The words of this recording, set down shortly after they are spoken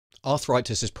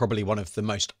Arthritis is probably one of the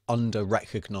most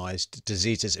under-recognized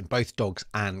diseases in both dogs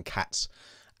and cats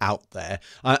out there.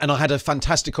 And I had a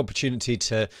fantastic opportunity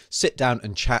to sit down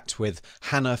and chat with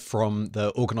Hannah from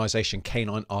the organisation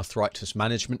Canine Arthritis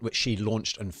Management, which she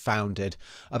launched and founded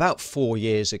about 4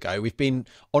 years ago. We've been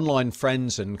online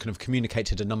friends and kind of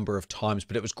communicated a number of times,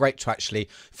 but it was great to actually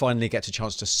finally get a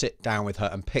chance to sit down with her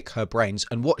and pick her brains.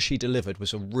 And what she delivered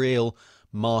was a real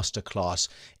masterclass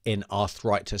in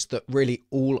arthritis that really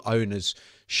all owners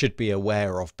should be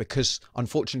aware of, because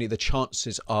unfortunately the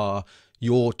chances are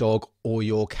your dog or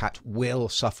your cat will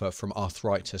suffer from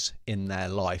arthritis in their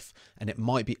life, and it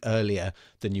might be earlier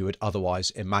than you would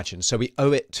otherwise imagine. So we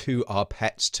owe it to our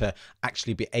pets to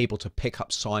actually be able to pick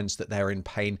up signs that they're in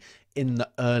pain in the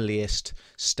earliest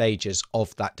stages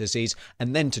of that disease,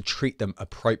 and then to treat them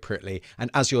appropriately. And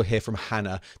as you'll hear from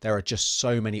Hannah, there are just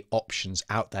so many options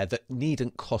out there that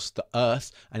needn't cost the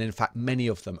earth, and in fact many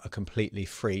of them are completely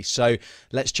free. So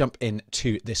let's jump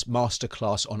into this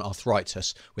masterclass on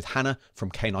arthritis with Hannah from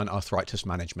Canine Arthritis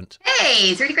Management.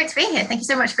 Hey, it's really great to be here. Thank you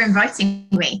so much for inviting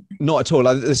me. Not at all.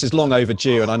 This is long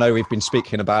overdue, and I know we've been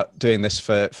speaking about doing this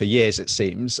for years, it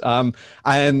seems.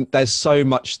 And there's so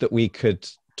much that we could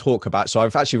talk about. So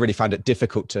I've actually really found it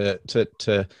difficult to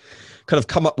kind of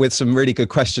come up with some really good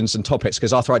questions and topics,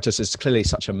 because arthritis is clearly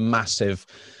such a massive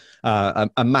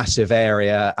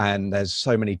area, and there's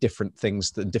so many different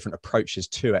things, different approaches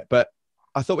to it. But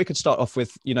I thought we could start off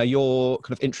with, your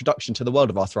kind of introduction to the world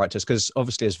of arthritis, because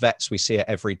obviously as vets we see it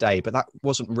every day, but that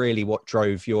wasn't really what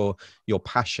drove your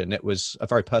passion. It was a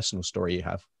very personal story you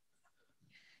have.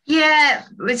 Yeah,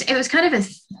 it was kind of a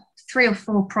 3 or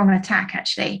 4 prong attack,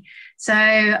 actually. So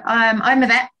I'm a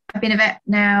vet. I've been a vet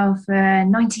now for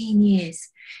 19 years.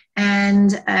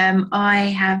 And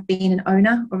I have been an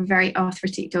owner of a very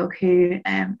arthritic dog who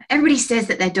everybody says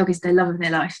that their dog is the love of their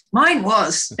life. Mine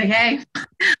was, okay?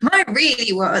 Mine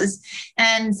really was.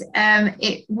 And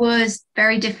it was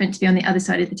very different to be on the other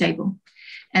side of the table.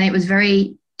 And it was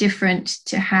very different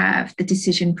to have the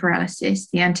decision paralysis,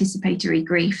 the anticipatory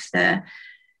grief, the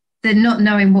not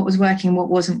knowing what was working, what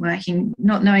wasn't working,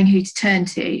 not knowing who to turn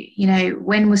to,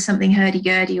 when was something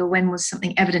hurdy-gurdy or when was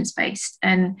something evidence-based.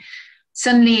 And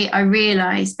suddenly I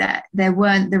realized that there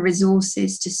weren't the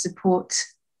resources to support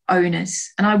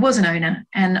owners. And I was an owner,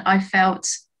 and I felt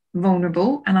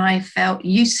vulnerable and I felt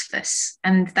useless.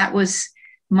 And that was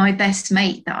my best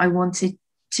mate that I wanted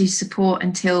to support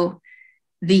until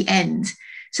the end.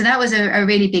 So that was a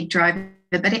really big driver.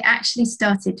 But it actually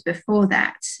started before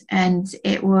that. And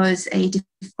it was a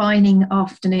defining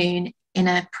afternoon in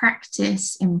a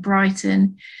practice in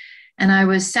Brighton. And I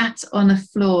was sat on a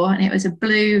floor, and it was a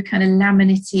blue kind of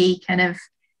laminate-y, kind of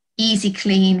easy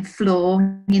clean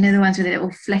floor, the ones with the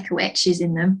little fleck or etches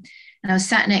in them. And I was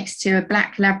sat next to a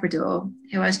black Labrador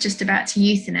who I was just about to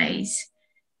euthanize.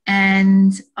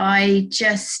 And I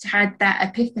just had that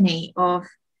epiphany of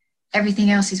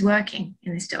everything else is working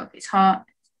in this dog. Its heart,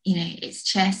 its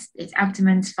chest, its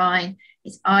abdomen's fine,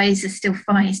 its eyes are still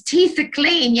fine, its teeth are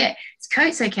clean, yet its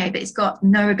coat's okay, but it's got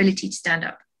no ability to stand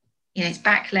up. Its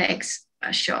back legs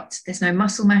are shot. There's no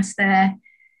muscle mass there.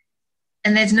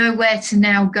 And there's nowhere to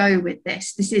now go with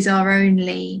this. This is our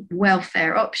only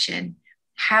welfare option.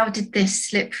 How did this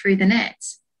slip through the net?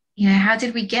 How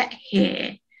did we get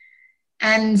here?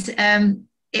 And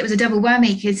it was a double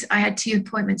whammy, because I had 2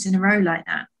 appointments in a row like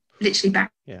that, literally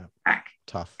back.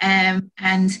 Tough.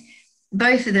 And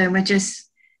both of them were just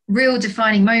real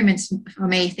defining moments for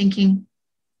me, thinking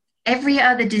every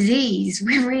other disease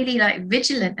we're really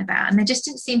vigilant about, and there just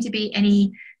didn't seem to be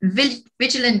any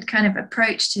vigilant kind of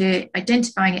approach to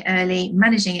identifying it early,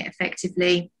 managing it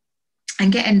effectively,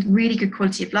 and getting really good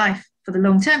quality of life for the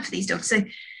long term for these dogs. So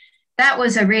that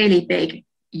was a really big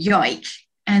yike.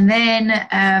 And then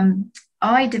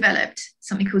I developed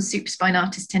something called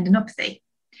supraspinatus tendinopathy.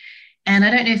 And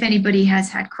I don't know if anybody has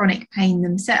had chronic pain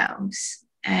themselves,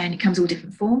 and it comes all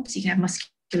different forms. You can have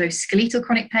musculoskeletal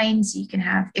chronic pains, you can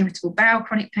have irritable bowel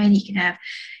chronic pain, you can have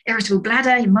irritable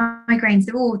bladder, migraines.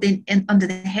 They're all under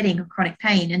the heading of chronic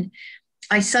pain. And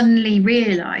I suddenly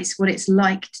realized what it's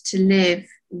like to live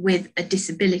with a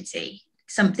disability,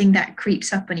 something that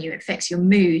creeps up on you. It affects your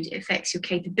mood, it affects your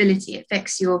capability, it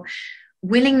affects your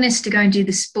willingness to go and do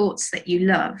the sports that you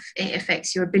love. It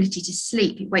affects your ability to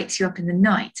sleep. It wakes you up in the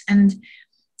night. And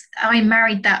I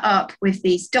married that up with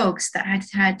these dogs that had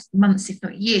had months, if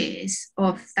not years,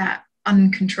 of that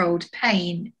uncontrolled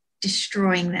pain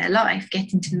destroying their life,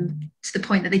 getting to the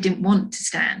point that they didn't want to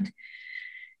stand.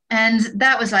 And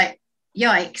that was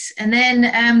yikes. And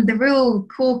then the real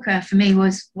corker for me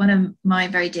was one of my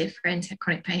very dear friends had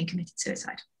chronic pain and committed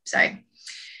suicide. So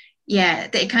yeah,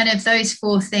 they kind of, those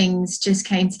four things just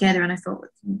came together, and I thought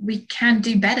we can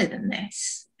do better than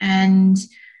this. And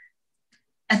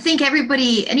I think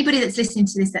anybody that's listening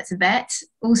to this that's a vet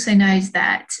also knows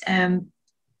that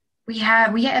we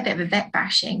get a bit of a vet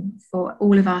bashing for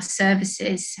all of our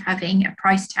services having a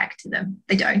price tag to them.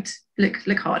 They don't.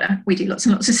 Look harder. We do lots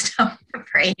and lots of stuff for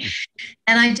free.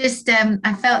 And I just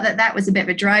I felt that was a bit of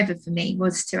a driver for me,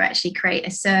 was to actually create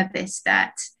a service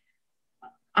that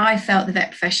I felt the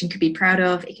vet profession could be proud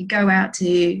of. It could go out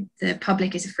to the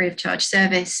public as a free of charge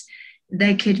service.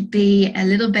 There could be a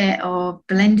little bit of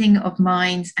blending of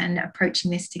minds and approaching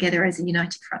this together as a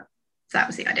united front. So that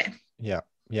was the idea. Yeah.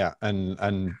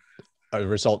 And a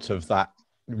result of that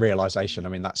realization, I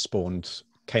mean, that spawned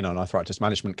Canine Arthritis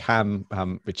Management, CAM,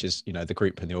 which is, you know, the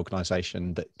group and the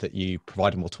organization that you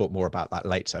provide, and we'll talk more about that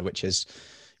later, which is,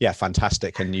 yeah,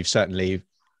 fantastic. And you've certainly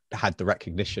had the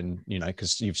recognition, you know,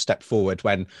 because you've stepped forward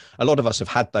when a lot of us have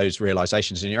had those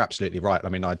realizations. And you're absolutely right. I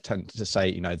mean, I tend to say,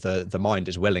 you know, the mind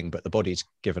is willing, but the body's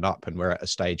given up, and we're at a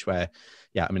stage where,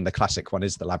 yeah, I mean, the classic one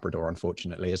is the Labrador,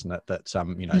 unfortunately, isn't it? That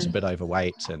you know, it's a bit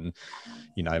overweight, and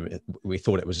you know, we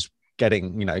thought it was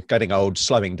getting old,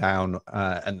 slowing down,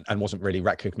 and wasn't really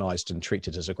recognized and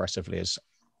treated as aggressively as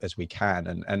we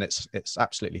can. And it's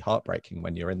absolutely heartbreaking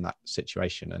when you're in that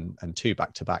situation, and two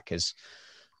back to back is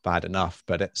bad enough,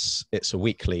 but it's a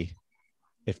weekly,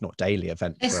 if not daily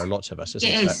event for a lot of us, isn't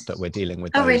it? That we're dealing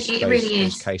with those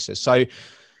cases. So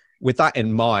with that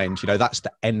in mind, you know, that's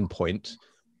the end point.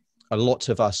 A lot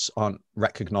of us aren't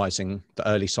recognizing the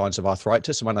early signs of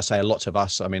arthritis. And when I say a lot of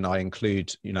us, I mean, I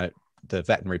include, you know, the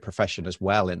veterinary profession as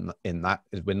well in that.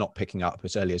 We're not picking up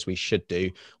as early as we should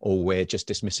do, or we're just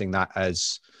dismissing that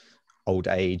as old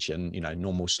age and, you know,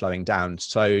 normal slowing down.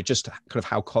 So just kind of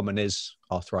how common is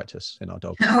arthritis in our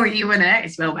dogs? Oh, you want to know?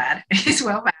 It's well bad. It's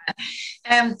well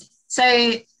bad.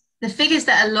 So the figures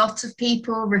that a lot of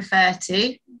people refer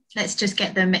to, let's just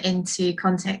get them into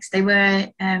context. They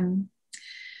were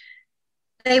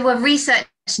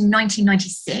researched in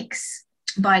 1996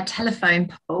 by a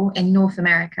telephone poll in North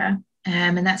America.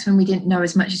 And that's when we didn't know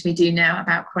as much as we do now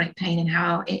about chronic pain and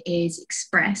how it is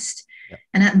expressed. Yep.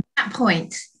 And at that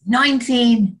point,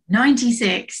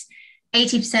 1996,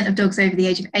 80% of dogs over the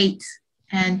age of 8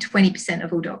 and 20%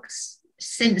 of all dogs.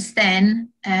 Since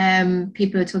then,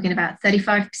 people are talking about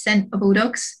 35% of all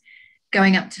dogs,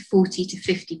 going up to 40 to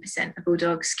 50% of all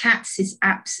dogs. Cats is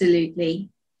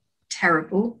absolutely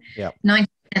terrible. Yep. 90%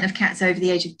 of cats over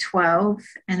the age of 12,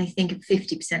 and I think of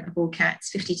 50% of all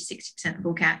cats, 50 to 60% of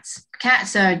all cats.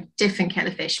 Cats are a different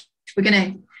kettle of fish. When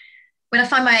I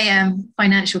find my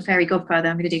financial fairy godfather,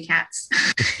 I'm going to do cats.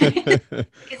 Because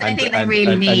I think they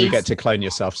really need. And you get to clone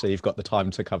yourself, so you've got the time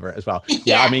to cover it as well.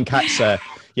 Yeah, I mean, cats are,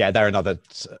 they're another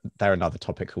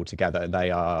topic altogether. And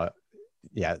they are,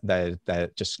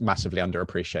 they're just massively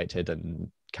underappreciated,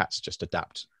 and cats just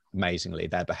adapt amazingly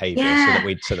their behavior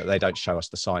so that they don't show us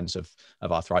the signs of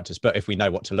arthritis. But if we know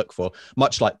what to look for,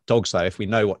 much like dogs though, if we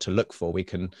know what to look for, we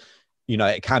can, you know,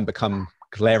 it can become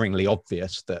glaringly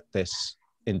obvious that this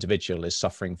individual is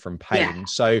suffering from pain.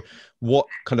 So what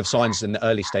kind of signs in the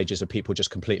early stages are people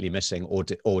just completely missing or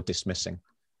dismissing?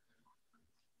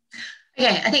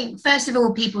 Okay, I think first of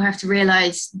all, people have to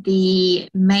realize the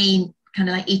main kind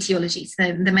of like etiologies,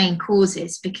 the main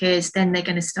causes, because then they're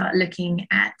going to start looking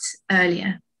at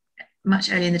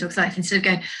much earlier in the dog's life, instead of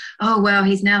going, oh, well,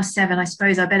 he's now 7, I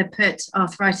suppose I better put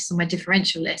arthritis on my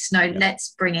differential list. No,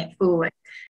 let's bring it forward.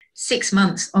 6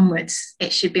 months onwards,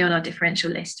 it should be on our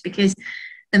differential list, because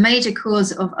the major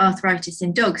cause of arthritis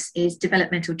in dogs is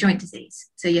developmental joint disease.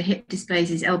 So your hip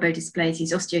dysplasias, elbow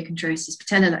dysplasias, osteochondrosis,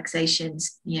 patellar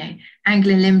luxations, you know,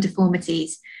 ankle and limb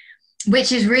deformities,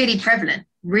 which is really prevalent.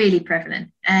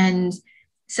 And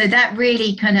so that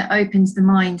really kind of opens the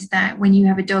mind that when you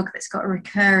have a dog that's got a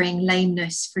recurring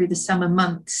lameness through the summer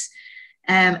months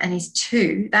and is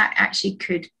 2, that actually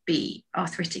could be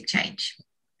arthritic change,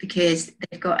 because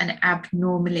they've got an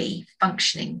abnormally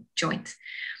functioning joint.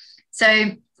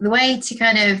 So the way to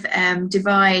kind of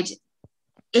divide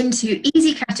into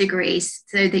easy categories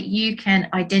so that you can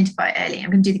identify early. I'm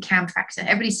going to do the CAM factor.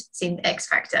 Everybody's seen the X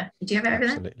factor. Do you have it over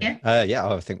there?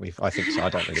 Yeah. I think so. I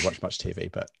don't really watch much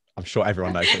TV, but I'm sure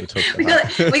everyone knows what you're talking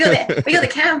about. We got the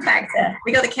CAM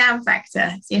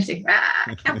factor. So you have to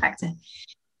CAM factor.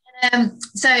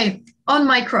 So on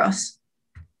my cross,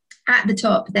 at the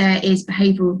top, there is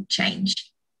behavioral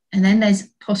change, and then there's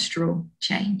postural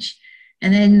change.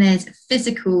 And then there's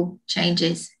physical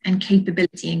changes and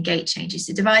capability and gait changes.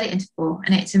 So divide it into 4.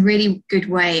 And it's a really good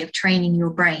way of training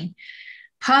your brain,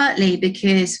 partly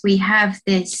because we have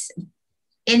this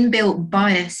inbuilt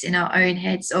bias in our own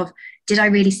heads of Did I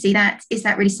really see that? Is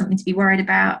that really something to be worried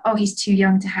about? Oh, he's too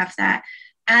young to have that.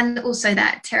 And also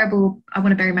that terrible, I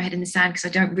want to bury my head in the sand because I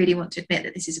don't really want to admit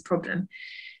that this is a problem.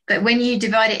 But when you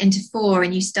divide it into 4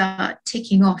 and you start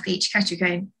ticking off each category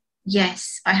going,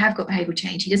 yes, I have got behavioural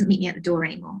change. He doesn't meet me at the door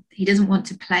anymore. He doesn't want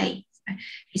to play.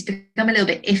 He's become a little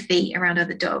bit iffy around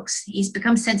other dogs. He's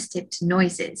become sensitive to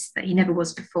noises that he never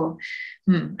was before.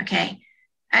 Okay.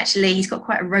 Actually, he's got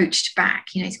quite a roached back.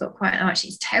 He's got quite an arch.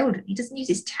 His tail, he doesn't use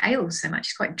his tail so much.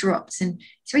 It's quite dropped and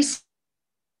it's very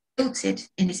tilted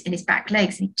in his back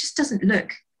legs. And he just doesn't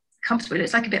look comfortable. It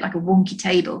looks like a bit like a wonky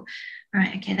table.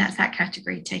 Right, okay, that's that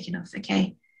category taken off.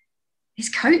 Okay. His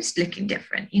coat's looking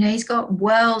different. He's got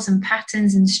whirls and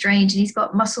patterns and strange, and he's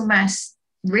got muscle mass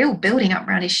real building up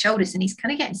around his shoulders, and he's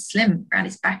kind of getting slim around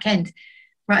his back end.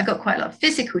 Right, I've got quite a lot of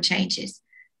physical changes.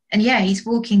 And yeah, he's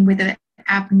walking with an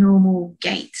abnormal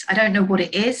gait. I don't know what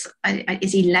it is.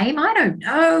 Is he lame? I don't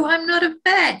know. I'm not a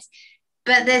vet.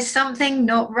 But there's something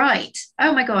not right.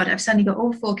 Oh my God, I've suddenly got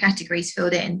all 4 categories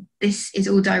filled in. This is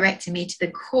all directing me to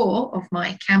the core of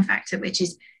my CAM factor, which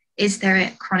is there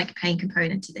a chronic pain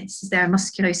component to this? Is there a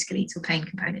musculoskeletal pain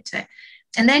component to it?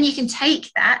 And then you can take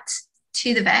that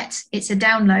to the vet. It's a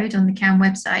download on the CAM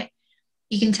website.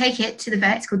 You can take it to the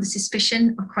vet. It's called the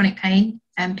Suspicion of Chronic Pain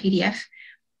PDF.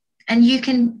 And you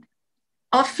can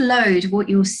offload what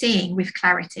you're seeing with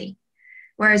clarity.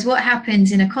 Whereas what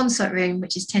happens in a consult room,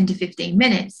 which is 10 to 15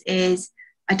 minutes, is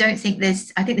I think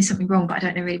there's something wrong, but I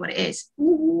don't know really what it is.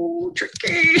 Ooh,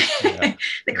 tricky. Yeah.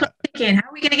 The clock ticking. How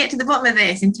are we going to get to the bottom of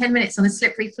this in 10 minutes on a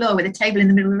slippery floor with a table in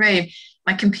the middle of the room?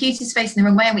 My computer's facing the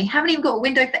wrong way and we haven't even got a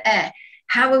window for air.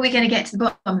 How are we going to get to the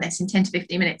bottom of this in 10 to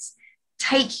 15 minutes?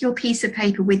 Take your piece of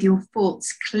paper with your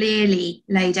thoughts clearly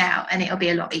laid out and it'll be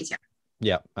a lot easier.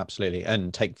 Yeah, absolutely.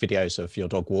 And take videos of your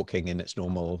dog walking in its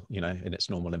normal, in its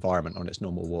normal environment, on its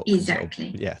normal walk.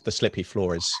 Exactly. So, yeah, the slippy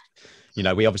floor is,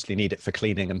 we obviously need it for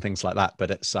cleaning and things like that, but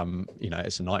it's,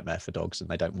 it's a nightmare for dogs and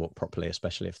they don't walk properly,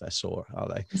 especially if they're sore, are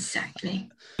they? Exactly.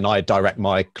 And I direct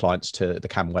my clients to the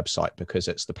CAM website because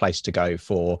it's the place to go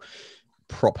for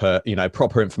proper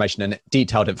information and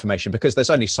detailed information, because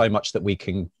there's only so much that we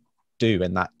can do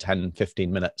in that 10-15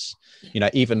 minutes.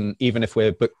 Even if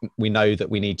we know that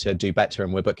we need to do better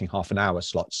and we're booking half an hour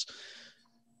slots,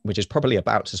 which is probably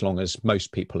about as long as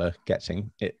most people are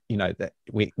getting it, that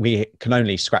we can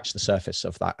only scratch the surface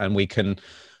of that, and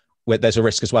there's a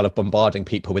risk as well of bombarding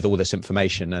people with all this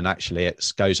information, and actually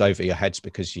it goes over your heads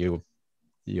because you're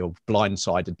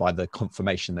blindsided by the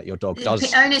confirmation that your dog does.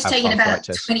 The owner's taking about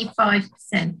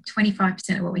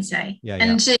 25% of what we say. Yeah,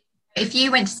 and if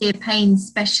you went to see a pain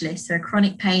specialist or a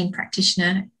chronic pain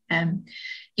practitioner,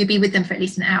 you'd be with them for at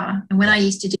least an hour. And when I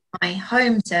used to do my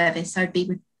home service, I'd be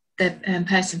with the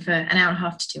person for an hour and a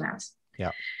half to 2 hours.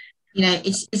 Yeah.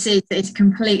 It's a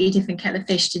completely different kettle of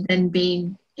fish to then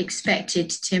being expected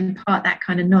to impart that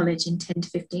kind of knowledge in 10 to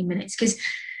 15 minutes. Because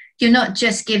you're not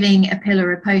just giving a pill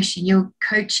or a potion, you're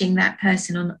coaching that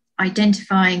person on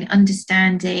identifying,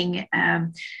 understanding,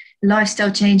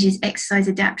 lifestyle changes, exercise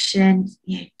adaptation,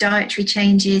 dietary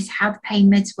changes, how the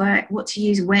pain meds work, what to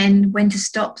use when to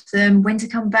stop them, when to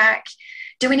come back.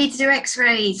 Do we need to do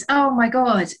x-rays? Oh my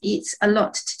God, it's a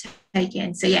lot to take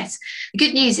in. So yes, the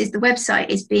good news is the website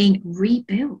is being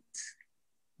rebuilt.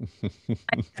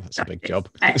 That's a big job.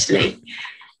 Actually.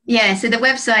 Yeah, so the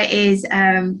website is,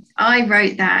 I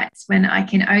wrote that when I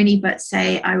can only but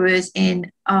say I was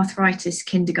in arthritis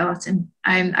kindergarten.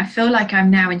 I feel like I'm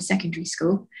now in secondary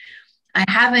school. I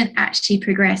haven't actually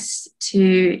progressed to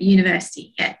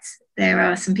university yet. There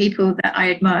are some people that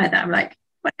I admire that I'm like,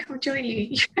 I can't join you.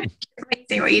 You're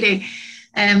amazing what you do.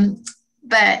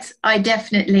 But I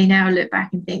definitely now look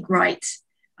back and think, right,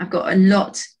 I've got a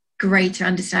lot greater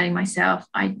understanding myself.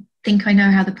 I think I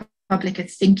know how the public are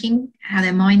thinking, how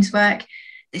their minds work.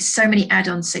 There's so many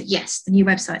add-ons. So yes, the new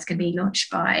website's going to be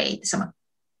launched by the summer.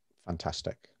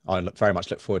 Fantastic. I very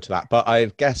much look forward to that. But I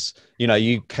guess,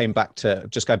 you came back to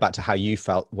going back to how you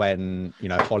felt when,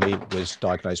 Holly was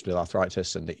diagnosed with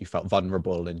arthritis and that you felt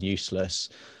vulnerable and useless.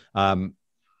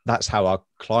 That's how our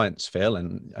clients feel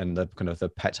and the kind of the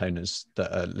pet owners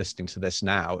that are listening to this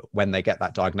now when they get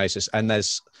that diagnosis. And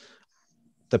there's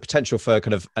the potential for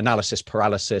kind of analysis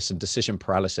paralysis and decision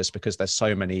paralysis because there's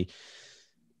so many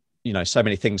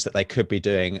things that they could be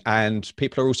doing, and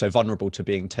people are also vulnerable to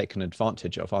being taken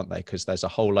advantage of, aren't they? Because there's a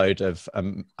whole load of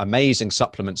amazing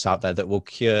supplements out there that will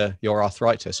cure your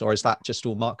arthritis. Or is that just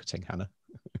all marketing, Hannah?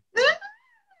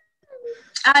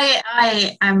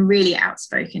 I am really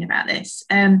outspoken about this.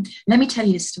 Let me tell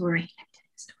you a story.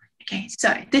 Okay,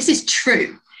 so this is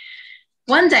true.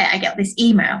 One day I get this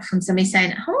email from somebody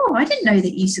saying, oh, I didn't know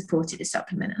that you supported a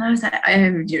supplement. And I was like,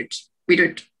 we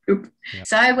did. Oop. Yeah.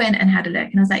 So I went and had a look,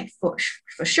 and I was like,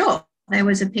 for sure. There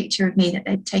was a picture of me that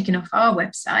they'd taken off our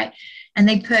website, and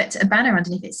they put a banner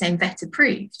underneath it saying vet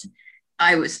approved.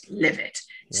 I was livid.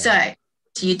 Yeah. So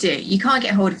what do? You can't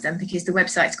get hold of them because the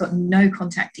website's got no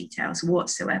contact details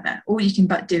whatsoever. All you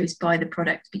can do is buy the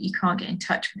product, but you can't get in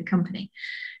touch with the company.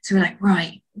 So we're like,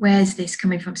 right, where's this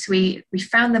coming from? So we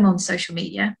found them on social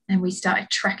media, and we started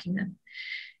tracking them.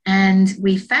 And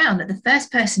we found that the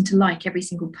first person to like every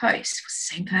single post was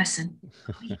the same person.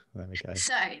 There we go.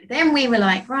 So then we were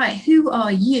like, right, who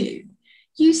are you?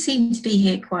 You seem to be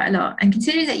here quite a lot. And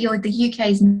considering that you're the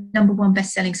UK's #1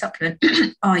 best-selling supplement,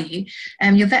 are you?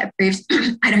 You're vet approved?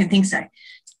 I don't think so.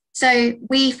 So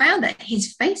we found that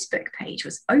his Facebook page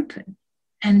was open.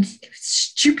 And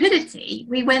stupidity,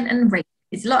 we went and rated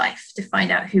his life to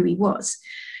find out who he was.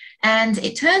 And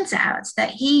it turns out that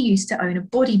he used to own a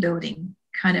bodybuilding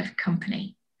kind of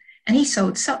company, and he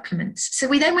sold supplements. So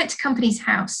we then went to company's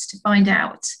house to find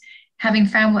out, having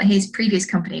found what his previous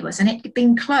company was, and it had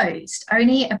been closed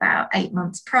only about 8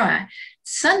 months prior.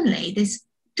 Suddenly this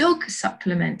dog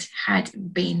supplement had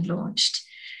been launched.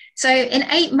 So in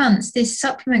 8 months, this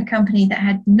supplement company that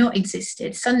had not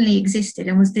existed suddenly existed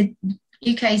and was the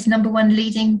UK's #1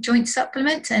 leading joint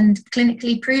supplement and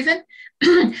clinically proven.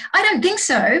 I don't think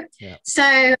so. Yeah.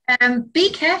 So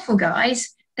be careful,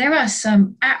 guys. There are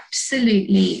some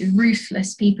absolutely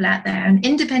ruthless people out there, and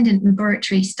independent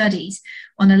laboratory studies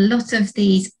on a lot of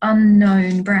these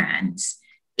unknown brands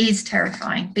is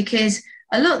terrifying, because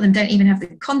a lot of them don't even have the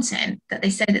content that they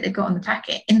say that they've got on the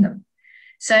packet in them.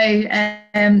 So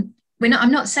I'm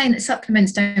not saying that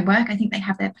supplements don't work. I think they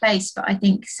have their place, but I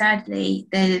think sadly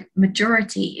the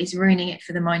majority is ruining it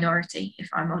for the minority, if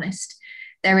I'm honest.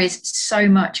 There is so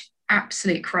much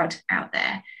absolute crud out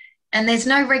there. And there's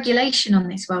no regulation on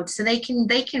this world, so they can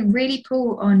really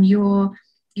pull on your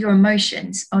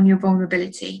emotions, on your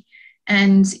vulnerability,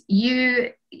 and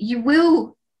you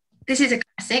will. This is a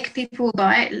classic. People will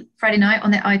buy it Friday night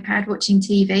on their iPad watching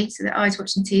TV. So their eyes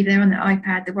watching TV, they're on their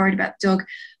iPad. They're worried about the dog.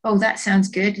 Oh, that sounds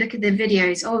good. Look at the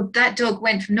videos. Oh, that dog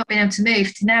went from not being able to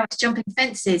move to now it's jumping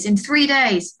fences in 3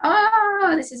 days.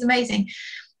 Oh, this is amazing.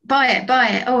 Buy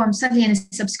it. Oh, I'm suddenly in a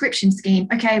subscription scheme.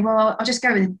 Okay, well, I'll just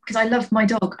go with it because I love my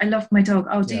dog.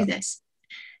 I'll do this.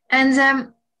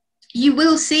 And you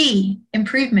will see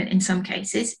improvement in some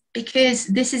cases, because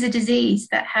this is a disease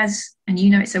that has, and you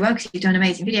know it so well because you've done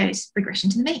amazing videos, regression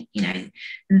to the mean. You know,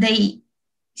 they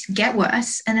get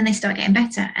worse and then they start getting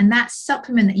better. And that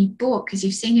supplement that you bought because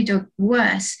you've seen your dog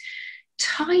worse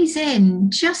ties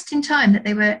in just in time that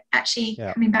they were actually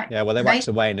coming back. Yeah, well, they wax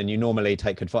and wane, and you normally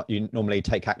take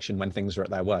action when things are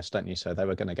at their worst, don't you? So they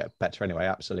were going to get better anyway.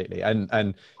 Absolutely.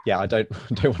 And yeah, I don't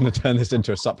want to turn this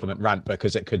into a supplement rant,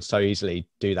 because it could so easily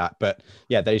do that. But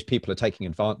yeah, those people are taking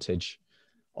advantage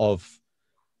of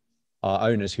our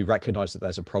owners who recognize that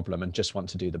there's a problem and just want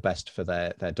to do the best for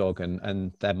their dog,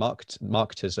 and their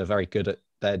marketers are very good at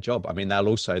their job. I mean,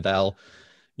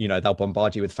 they'll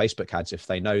bombard you with Facebook ads if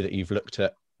they know that you've looked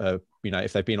at,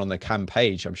 if they've been on the CAM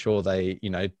page. I'm sure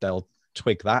they'll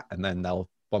twig that, and then they'll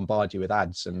bombard you with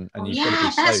ads. And you've got to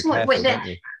be so careful, don't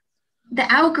you? The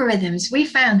algorithms, we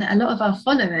found that a lot of our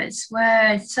followers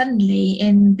were suddenly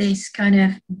in this kind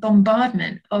of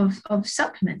bombardment of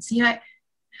supplements. You're like,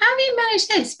 how have you managed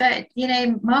this? But,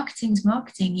 marketing's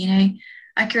marketing.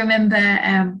 I can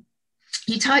remember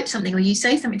you type something or you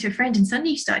say something to a friend and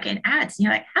suddenly you start getting ads. And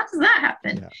you're like, how does that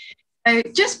happen? Yeah.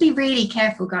 So just be really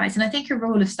careful, guys. And I think a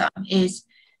rule of thumb is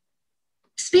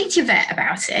speak to your vet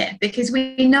about it, because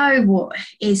we know what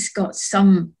is got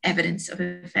some evidence of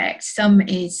effect. Some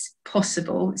is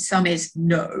possible, some is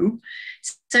no.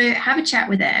 So have a chat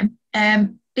with them.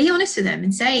 Be honest with them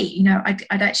and say,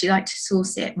 I'd actually like to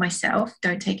source it myself.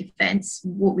 Don't take offense.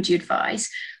 What would you advise?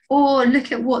 Or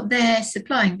look at what they're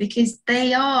supplying, because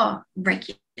they are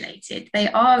regulated. They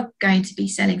are going to be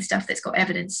selling stuff that's got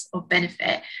evidence of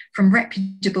benefit from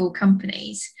reputable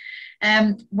companies.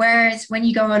 Whereas when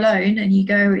you go alone and you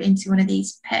go into one of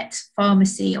these pet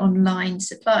pharmacy online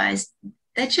suppliers,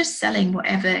 they're just selling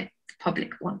whatever the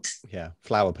public want. Yeah,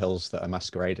 flower pills that are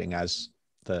masquerading as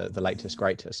the latest,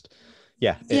 greatest.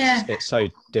 Yeah, it's so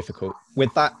difficult.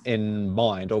 With that in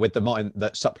mind, or with the mind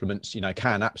that supplements,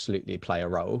 can absolutely play a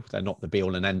role. They're not the be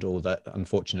all and end all that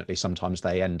unfortunately sometimes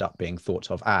they end up being thought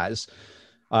of as.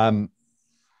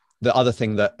 The other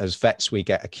thing that as vets we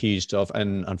get accused of,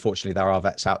 and unfortunately there are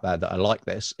vets out there that are like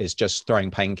this, is just throwing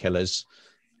painkillers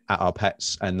at our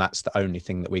pets, and that's the only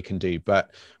thing that we can do.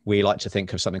 But we like to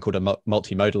think of something called a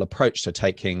multimodal approach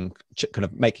to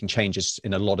making changes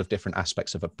in a lot of different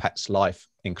aspects of a pet's life,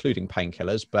 including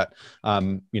painkillers. But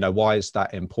why is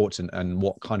that important, and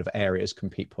what kind of areas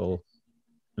can people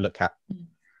look at?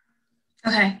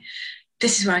 Okay,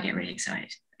 this is where I get really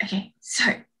excited. Okay, so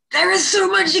there is so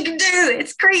much you can do.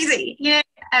 It's crazy.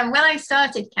 And when I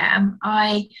started CAM,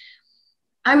 I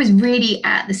was really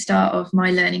at the start of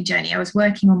my learning journey. I was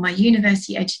working on my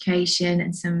university education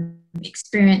and some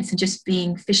experience and just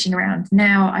being fishing around.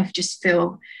 Now I just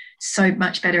feel so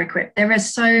much better equipped. There are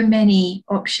so many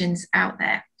options out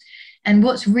there. And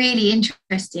what's really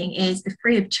interesting is the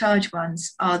free of charge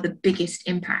ones are the biggest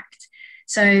impact.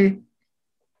 So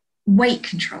weight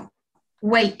control.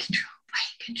 I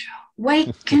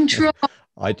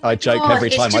joke every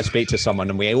time I speak to someone,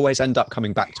 and we always end up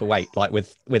coming back to weight, like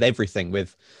with everything,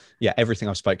 everything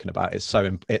I've spoken about is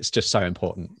it's just so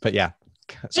important. But yeah,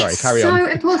 sorry, carry on. It's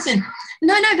so important.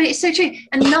 No, but it's so true.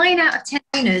 And 9 out of 10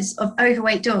 owners of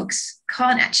overweight dogs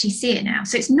can't actually see it now.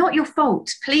 So it's not your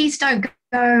fault. Please don't go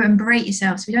and berate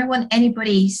yourselves. We don't want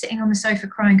anybody sitting on the sofa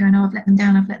crying, going, oh, I've let them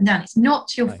down. It's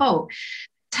not your fault.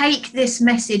 Take this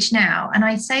message now. And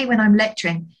I say when I'm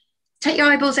lecturing, take your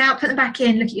eyeballs out, put them back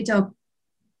in, look at your dog.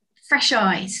 Fresh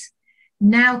eyes.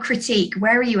 Now critique.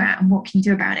 Where are you at and what can you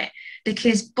do about it?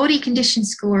 Because body condition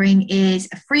scoring is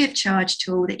a free of charge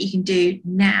tool that you can do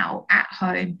now at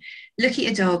home. Look at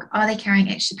your dog. Are they carrying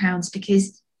extra pounds?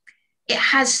 Because it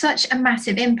has such a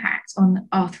massive impact on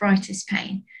arthritis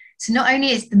pain. So not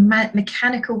only is the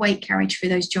mechanical weight carriage through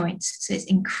those joints, so it's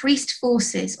increased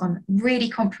forces on really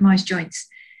compromised joints.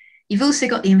 You've also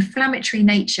got the inflammatory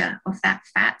nature of that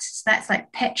fat. So that's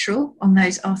like petrol on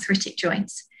those arthritic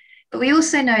joints. But we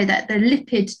also know that the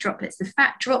lipid droplets, the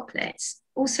fat droplets,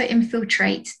 also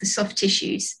infiltrate the soft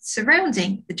tissues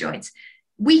surrounding the joints,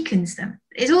 weakens them.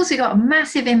 It's also got a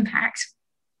massive impact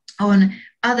on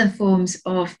other forms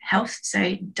of health,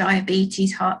 so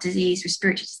diabetes, heart disease,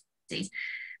 respiratory disease.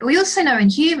 But we also know in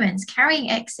humans, carrying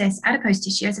excess adipose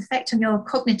tissue has effect on your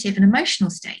cognitive and emotional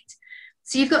state.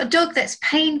 So you've got a dog that's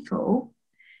painful,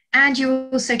 and you're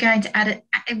also going to add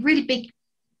a really big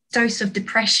dose of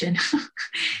depression,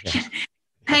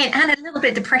 pain, and a little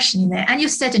bit of depression in there, and you're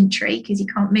sedentary because you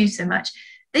can't move so much.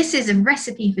 This is a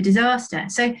recipe for disaster.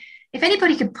 So if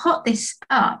anybody could pot this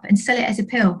up and sell it as a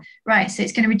pill, right, so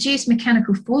it's going to reduce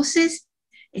mechanical forces,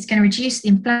 it's going to reduce the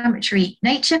inflammatory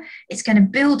nature, it's going to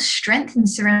build strength in the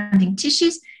surrounding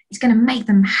tissues, it's going to make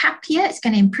them happier, it's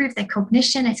going to improve their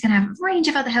cognition, it's going to have a range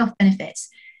of other health benefits.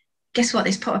 Guess what?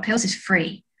 This pot of pills is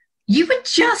free. You would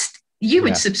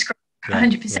subscribe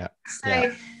 100%.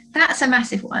 So that's a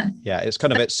massive one. Yeah, it's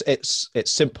kind of it's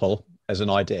simple as an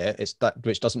idea. It's that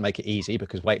which doesn't make it easy,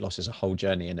 because weight loss is a whole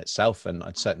journey in itself. And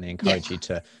I'd certainly encourage you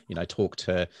to talk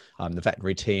to the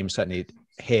veterinary team. Certainly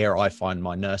here, I find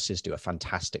my nurses do a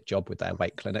fantastic job with their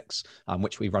weight clinics,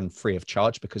 which we run free of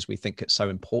charge because we think it's so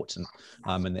important,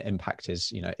 and the impact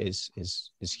is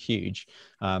huge.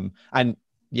 And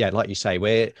yeah, like you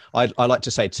say, I like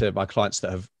to say to my clients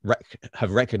that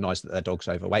have recognized that their dog's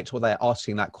overweight, or they're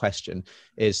asking that question,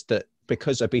 is that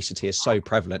because obesity is so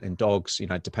prevalent in dogs,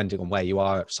 depending on where you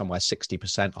are, somewhere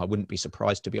 60%, I wouldn't be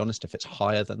surprised, to be honest, if it's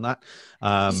higher than that.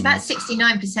 It's about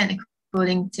 69%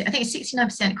 according to, I think it's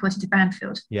 69% according to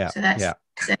Banfield. Yeah. So that's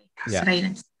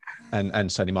surveillance. And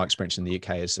certainly my experience in the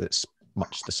UK is that it's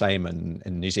much the same, and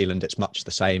in New Zealand it's much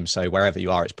the same. So wherever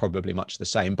you are, it's probably much the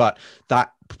same. But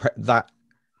that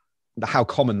how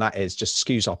common that is just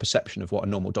skews our perception of what a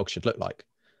normal dog should look like.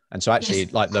 And so actually,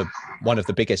 like one of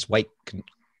the biggest weight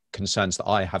concerns that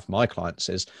I have my clients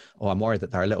is, I'm worried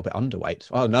that they're a little bit underweight.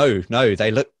 Oh no, they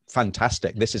look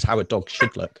fantastic. This is how a dog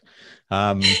should look.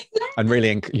 And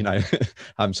really,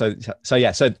 so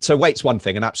weight's one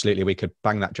thing, and absolutely we could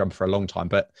bang that drum for a long time.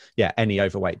 But yeah, any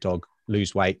overweight dog,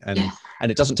 lose weight, and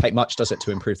it doesn't take much, does it,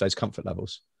 to improve those comfort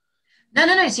levels? No.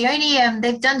 So you only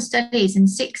they've done studies, and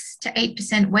 6 to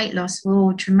 8% weight loss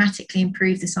will dramatically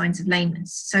improve the signs of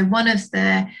lameness. So one of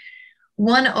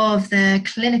the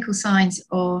clinical signs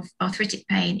of arthritic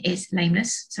pain is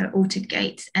lameness, so altered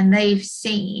gait, and they've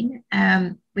seen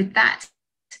with that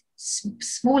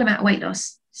small amount of weight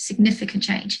loss, significant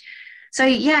change. So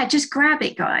yeah, just grab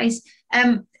it, guys.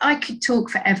 I could talk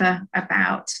forever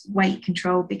about weight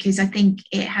control because I think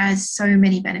it has so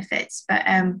many benefits, but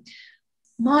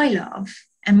my love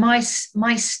and my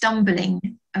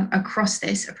stumbling across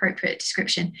this appropriate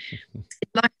description is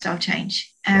lifestyle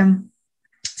change.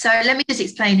 So let me just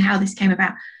explain how this came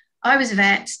about. I was a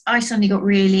vet. I suddenly got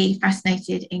really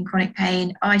fascinated in chronic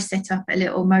pain. I set up a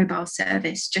little mobile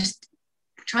service, just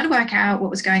trying to work out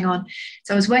what was going on.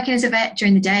 So I was working as a vet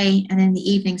during the day, and in the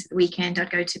evenings at the weekend,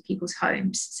 I'd go to people's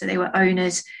homes. So they were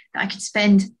owners that I could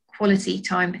spend quality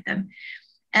time with them.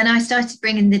 And I started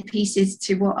bringing the pieces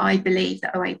to what I believe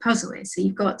the OA puzzle is. So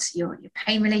you've got your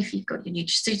pain relief, you've got your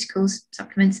nutraceuticals,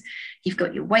 supplements, you've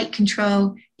got your weight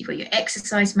control, you've got your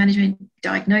exercise management,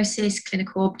 diagnosis,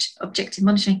 clinical objective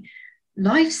monitoring,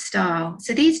 lifestyle.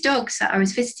 So these dogs that I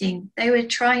was visiting, they were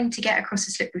trying to get across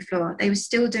the slippery floor. They were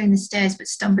still doing the stairs, but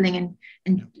stumbling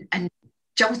and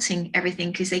jolting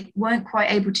everything because they weren't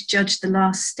quite able to judge the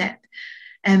last step.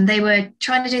 They were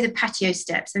trying to do the patio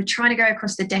steps. They were trying to go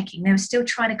across the decking. They were still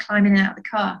trying to climb in and out of the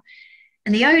car.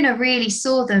 And the owner really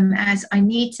saw them as, I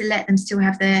need to let them still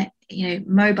have their,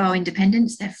 mobile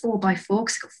independence. They're 4x4 because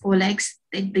they've got 4 legs.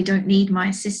 They don't need my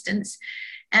assistance.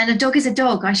 And a dog is a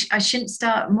dog. I shouldn't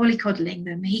start mollycoddling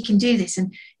them. He can do this.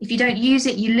 And if you don't use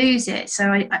it, you lose it.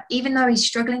 So even though he's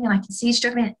struggling, and I can see he's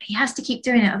struggling, he has to keep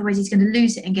doing it. Otherwise, he's going to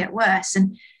lose it and get worse.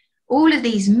 And all of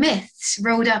these myths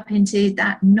rolled up into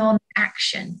that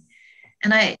non-action.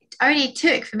 And it only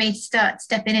took for me to start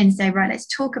stepping in and say, right, let's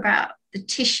talk about the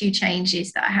tissue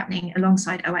changes that are happening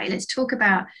alongside OA. Let's talk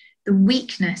about the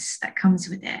weakness that comes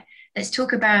with it. Let's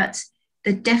talk about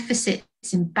the deficits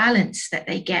in balance that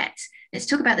they get. Let's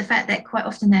talk about the fact that quite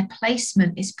often their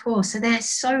placement is poor. So they're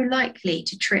so likely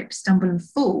to trip, stumble, and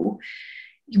fall.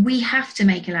 We have to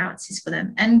make allowances for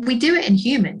them. And we do it in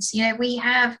humans. We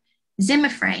have Zimmer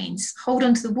frames, hold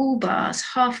onto the wall bars,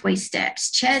 halfway steps,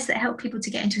 chairs that help people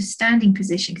to get into a standing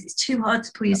position because it's too hard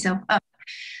to pull yourself up.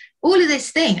 All of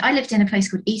this thing. I lived in a place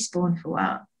called Eastbourne for a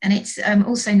while, and it's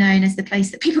also known as the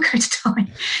place that people go to die.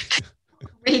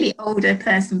 Really older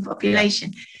person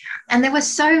population. And there were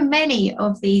so many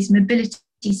of these mobility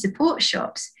support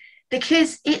shops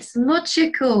because it's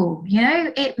logical,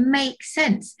 it makes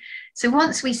sense. So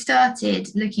once we started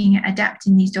looking at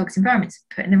adapting these dogs' environments,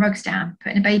 putting the rugs down,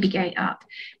 putting a baby gate up,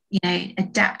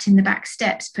 adapting the back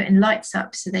steps, putting lights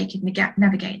up so they could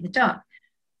navigate in the dark,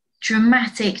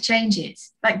 dramatic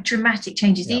changes. Yep.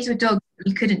 These were dogs that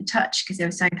you couldn't touch because they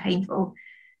were so painful.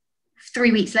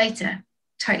 3 weeks later,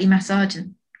 totally massage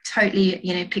them,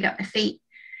 totally, pick up their feet.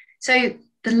 So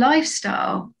the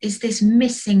lifestyle is this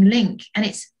missing link, and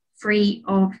it's free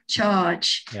of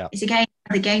charge. Yeah. It's again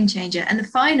the game changer. And the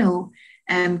final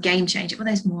game changer, well,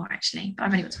 there's more actually, but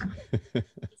I've only got time. It's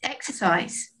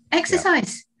exercise.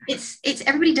 Yeah. It's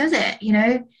everybody does it,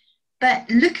 but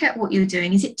look at what you're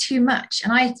doing. Is it too much?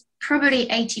 And probably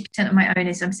 80% of my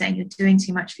owners, I'm saying you're doing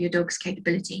too much for your dog's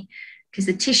capability because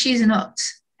the tissues are not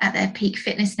at their peak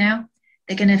fitness now.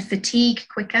 They're going to fatigue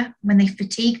quicker. When they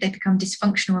fatigue, they become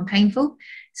dysfunctional and painful.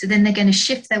 So then they're going to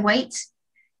shift their weight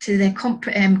to their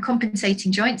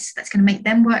compensating joints. That's going to make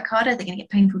them work harder. They're going to get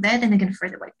painful there. Then they're going to throw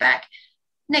their weight back.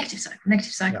 Negative cycle.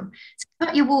 Yeah. So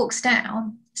cut your walks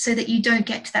down so that you don't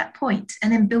get to that point,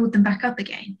 and then build them back up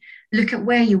again. Look at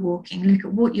where you're walking. Look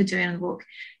at what you're doing on the walk.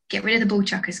 Get rid of the ball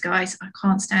chuckers, guys. I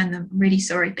can't stand them. I'm really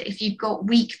sorry. But if you've got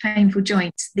weak, painful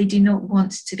joints, they do not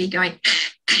want to be going...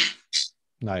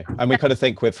 No. And we kind of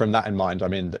think from that in mind,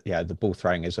 the ball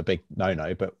throwing is a big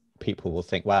no-no, but people will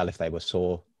think, well, if they were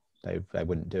sore, they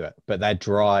wouldn't do it. But their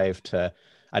drive to,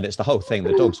 and it's the whole thing,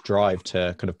 the dog's drive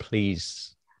to kind of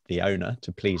please the owner,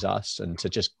 to please us, and to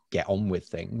just get on with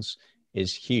things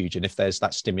is huge. And if there's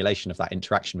that stimulation of that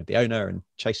interaction with the owner and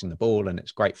chasing the ball and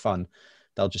it's great fun,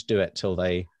 they'll just do it till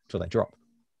they drop.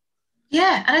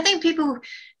 Yeah, and I think people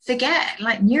forget,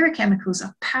 like, neurochemicals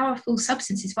are powerful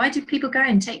substances. Why do people go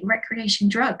and take recreation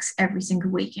drugs every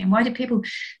single weekend? Why do people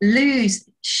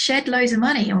shed loads of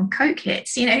money on coke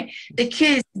hits?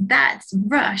 Because that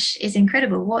rush is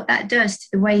incredible. What that does to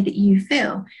the way that you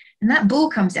feel. And that ball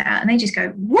comes out and they just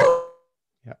go, whoa,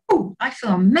 yeah. I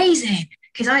feel amazing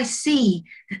because I see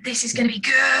that this is going to be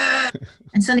good.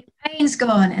 And suddenly the pain's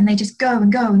gone and they just go and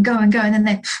go and go and go. And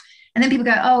then people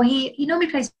go, oh, he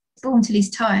normally plays ball until he's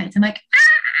tired. I'm like,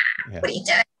 what are you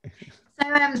doing?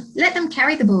 So let them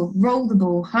carry the ball, roll the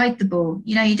ball, hide the ball.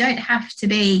 You don't have to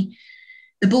be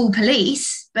the ball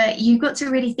police, but you've got to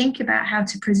really think about how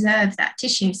to preserve that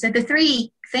tissue. So the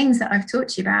 3 things that I've talked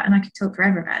to you about, and I could talk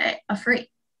forever about it, are free.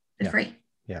 They're free.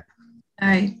 Yeah.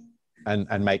 So,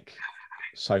 and make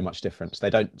so much difference.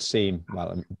 They don't seem,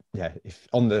 if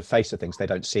on the face of things, they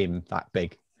don't seem that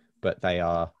big, but they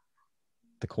are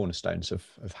the cornerstones of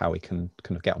how we can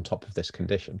kind of get on top of this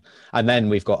condition. And then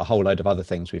we've got a whole load of other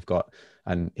things we don't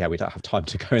have time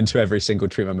to go into every single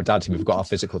treatment modality. We've got our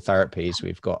physical therapies,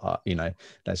 we've got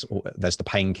there's the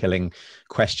pain killing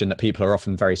question that people are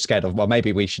often very scared of. Well,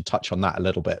 maybe we should touch on that a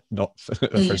little bit, not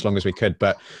for as long as we could,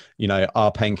 but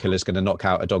are painkillers going to knock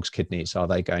out a dog's kidneys? Are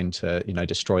they going to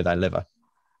destroy their liver?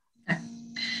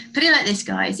 Put it like this,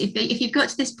 guys. If you've got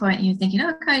to this point and you're thinking,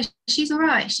 okay, she's all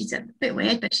right, she's a bit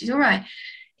weird, but she's all right.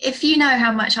 if you know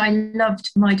how much I loved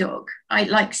my dog, I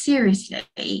like, seriously,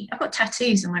 I've got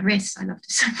tattoos on my wrists. I loved her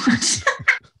so much.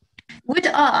 Would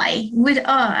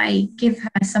I give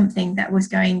her something that was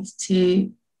going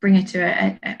to bring her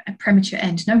to a premature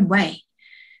end? No way.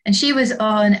 And she was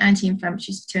on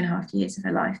anti-inflammatories for 2.5 years of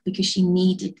her life because she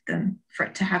needed them for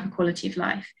it to have a quality of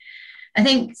life. I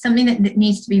think something that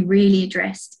needs to be really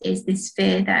addressed is this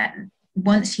fear that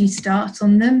once you start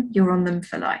on them, you're on them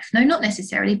for life. No, not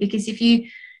necessarily, because if you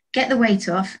get the weight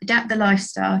off, adapt the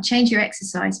lifestyle, change your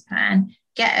exercise plan,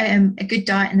 get a good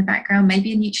diet in the background,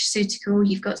 maybe a nutraceutical,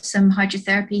 you've got some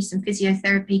hydrotherapy, some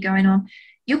physiotherapy going on,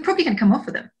 you're probably going to come off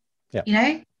of them, you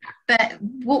know? But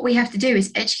what we have to do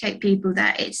is educate people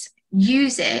that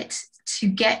use it to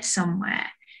get somewhere.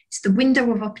 It's the window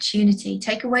of opportunity.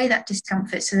 Take away that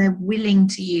discomfort so they're willing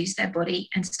to use their body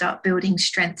and start building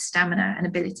strength, stamina, and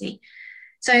ability.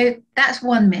 So that's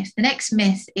one myth. The next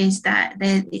myth is that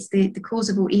it's the cause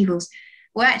of all evils.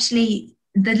 Well, actually,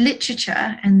 the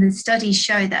literature and the studies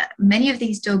show that many of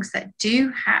these dogs that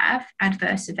do have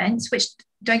adverse events, which,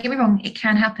 don't get me wrong, it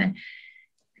can happen,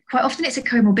 quite often it's a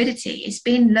comorbidity. It's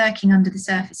been lurking under the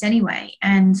surface anyway.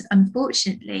 And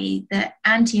unfortunately, the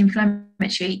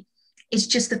anti-inflammatory is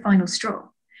just the final straw.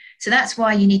 So that's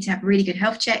why you need to have really good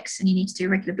health checks and you need to do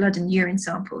regular blood and urine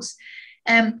samples.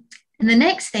 And the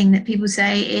next thing that people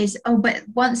say is, oh, but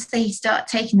once they start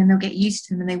taking them, they'll get used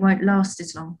to them and they won't last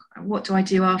as long. What do I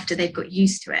do after they've got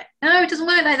used to it? No, it doesn't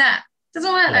work like that. It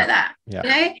doesn't work like that. You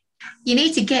know, you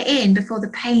need to get in before the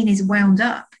pain is wound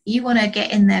up. You want to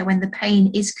get in there when the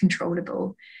pain is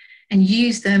controllable and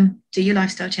use them, do your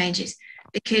lifestyle changes,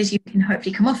 because you can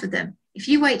hopefully come off of them. If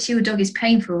you wait till your dog is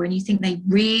painful and you think they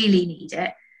really need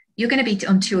it, you're going to be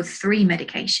on 2 or 3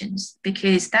 medications,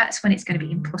 because that's when it's going to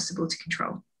be impossible to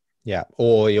control. Yeah.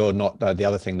 Or you're not, the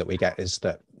other thing that we get is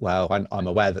that, well, I'm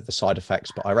aware that the side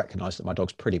effects, but I recognize that my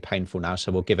dog's pretty painful now.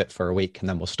 So we'll give it for a week and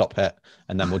then we'll stop it.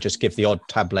 And then we'll just give the odd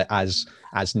tablet as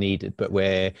needed. But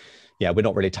we're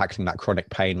not really tackling that chronic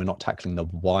pain. We're not tackling the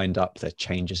wind up, the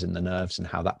changes in the nerves and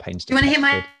how that pain's detected. Do you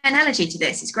want to hear my analogy to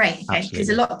this? It's great. Okay? Because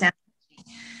a lockdown.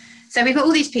 So we've got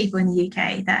all these people in the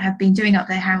UK that have been doing up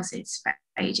their houses for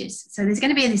ages. So there's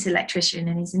going to be this electrician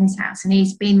and he's in his house and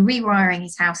he's been rewiring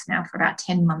his house now for about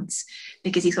 10 months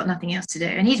because he's got nothing else to do.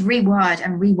 And he's rewired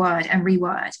and rewired and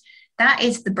rewired. That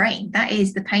is the brain. That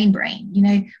is the pain brain. You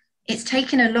know, it's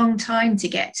taken a long time to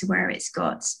get to where it's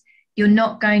got. You're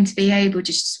not going to be able to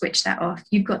just switch that off.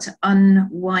 You've got to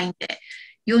unwind it.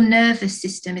 Your nervous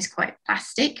system is quite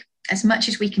plastic. As much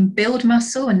as we can build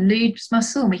muscle and lose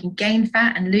muscle and we can gain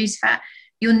fat and lose fat,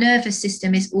 your nervous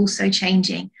system is also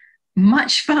changing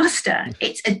much faster.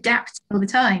 It's adapting all the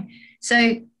time.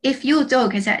 So if your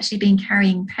dog has actually been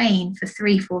carrying pain for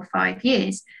 3, 4, 5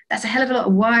 years, that's a hell of a lot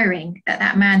of wiring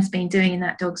that man's been doing in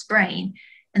that dog's brain.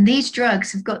 And these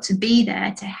drugs have got to be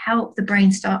there to help the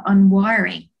brain start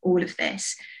unwiring all of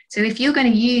this. So if you're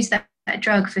going to use that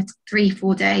drug for 3,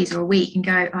 4 days or a week and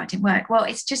go, oh, it didn't work, well,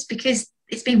 it's just because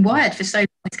it's been wired for so long.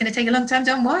 It's going to take a long time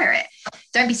to unwire it.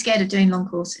 Don't be scared of doing long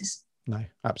courses. No,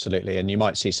 absolutely. And you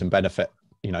might see some benefit,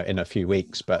 you know, in a few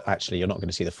weeks, but actually you're not going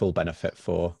to see the full benefit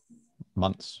for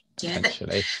months. Yeah,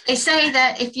 they say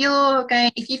that if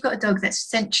you've got a dog that's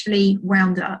centrally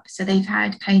wound up, so they've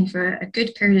had pain for a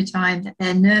good period of time, that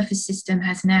their nervous system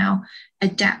has now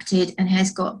adapted and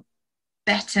has got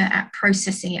better at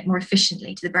processing it more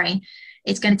efficiently to the brain,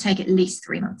 it's going to take at least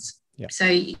 3 months. Yeah. So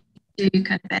you do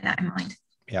kind of bear that in mind.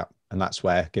 Yeah. And that's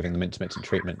where giving them intermittent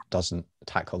treatment doesn't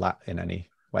tackle that in any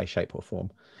way, shape or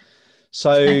form.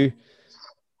 So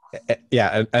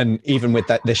yeah, and even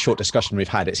with this short discussion we've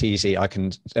had, it's easy. I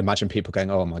can imagine people going,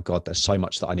 oh my God, there's so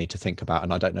much that I need to think about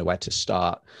and I don't know where to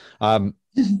start. The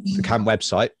CAM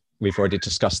website, we've already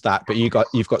discussed that, but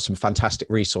you've got some fantastic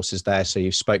resources there. So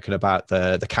you've spoken about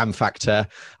the CAM factor.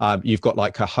 You've got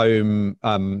like a home,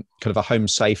 kind of a home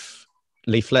safe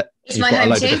leaflet. It's you've got a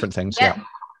load of different things.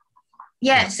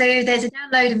 Yeah, so there's a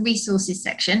download and resources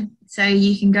section. So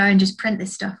you can go and just print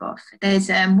this stuff off. There's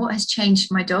what has changed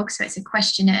for my dog. So it's a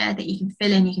questionnaire that you can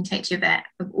fill in, you can take to your vet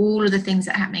of all of the things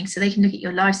that are happening. So they can look at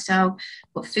your lifestyle,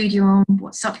 what food you're on,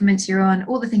 what supplements you're on,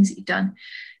 all the things that you've done.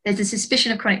 There's a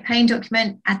suspicion of chronic pain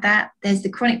document, add that. There's the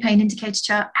chronic pain indicator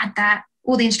chart, add that.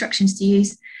 All the instructions to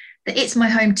use. The It's My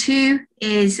Home 2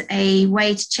 is a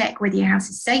way to check whether your house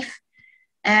is safe.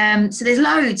 So there's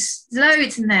loads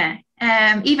in there.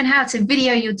 Even how to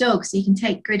video your dog so you can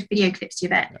take good video clips to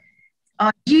your vet.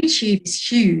 Our YouTube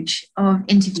is huge of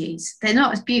interviews. They're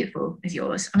not as beautiful as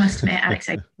yours, I must admit. Alex,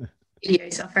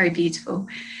 videos are very beautiful.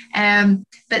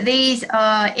 But these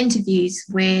are interviews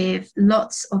with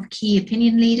lots of key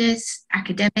opinion leaders,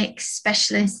 academics,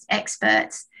 specialists,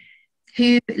 experts.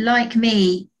 who, like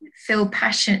me, feel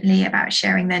passionately about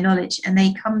sharing their knowledge, and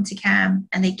they come to CAM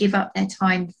and they give up their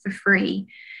time for free.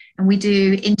 And we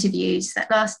do interviews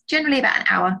that last generally about an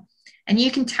hour, and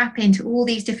you can tap into all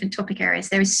these different topic areas.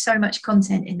 There is so much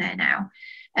content in there now.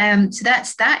 So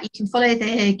that's that. You can follow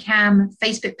the CAM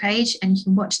Facebook page and you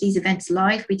can watch these events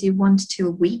live. We do 1 to 2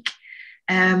 a week.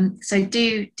 So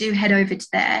do head over to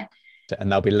there. And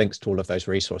there'll be links to all of those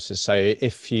resources. So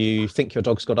if you think your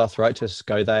dog's got arthritis,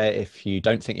 go there. If you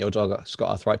don't think your dog's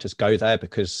got arthritis, go there,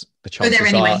 because the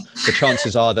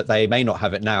chances are that they may not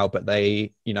have it now, but there's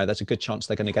a good chance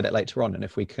they're going to get it later on. And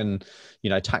if we can,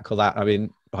 tackle that, I mean,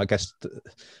 I guess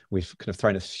we've kind of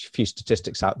thrown a few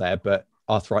statistics out there, but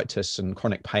arthritis and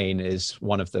chronic pain is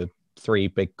one of the 3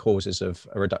 big causes of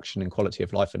a reduction in quality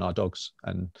of life in our dogs.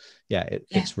 And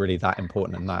it's really that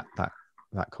important and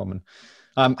that common.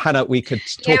 Hannah, we could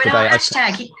talk about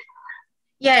hashtag.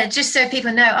 Yeah, just so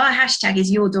people know, our hashtag is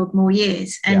Your Dog More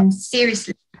Years. And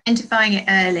seriously, identifying it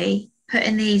early,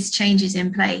 putting these changes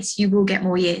in place, you will get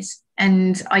more years.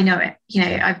 And I know it.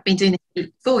 I've been doing this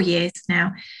for 4 years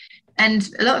now. And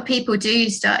a lot of people do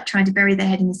start trying to bury their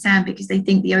head in the sand because they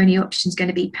think the only option is going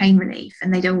to be pain relief,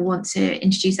 and they don't want to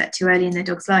introduce that too early in their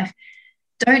dog's life.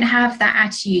 Don't have that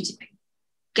attitude.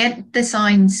 Get the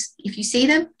signs. If you see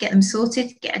them, get them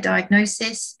sorted, get a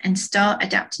diagnosis, and start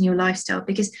adapting your lifestyle,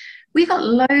 because we've got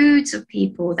loads of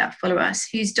people that follow us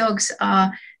whose dogs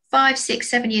are 5, 6,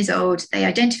 7 years old. They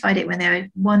identified it when they were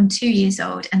 1, 2 years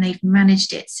old, and they've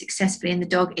managed it successfully. And the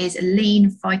dog is a lean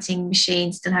fighting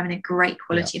machine, still having a great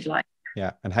quality of life.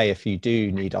 Yeah. And hey, if you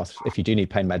do need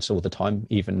pain meds all the time,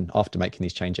 even after making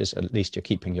these changes, at least you're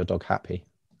keeping your dog happy,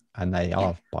 and they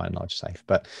are by and large safe.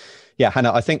 But yeah,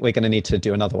 Hannah, I think we're going to need to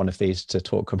do another one of these to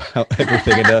talk about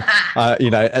everything in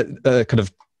a kind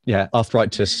of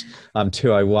arthritis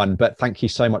 201. But thank you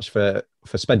so much for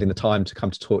spending the time to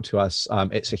come to talk to us.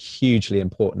 It's a hugely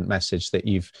important message that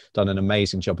you've done an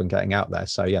amazing job in getting out there.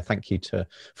 So thank you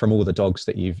from all the dogs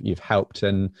that you've helped.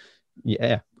 And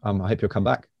I hope you'll come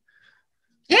back.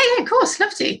 Yeah, of course.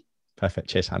 Love to. Perfect.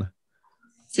 Cheers, Hannah.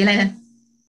 See you later.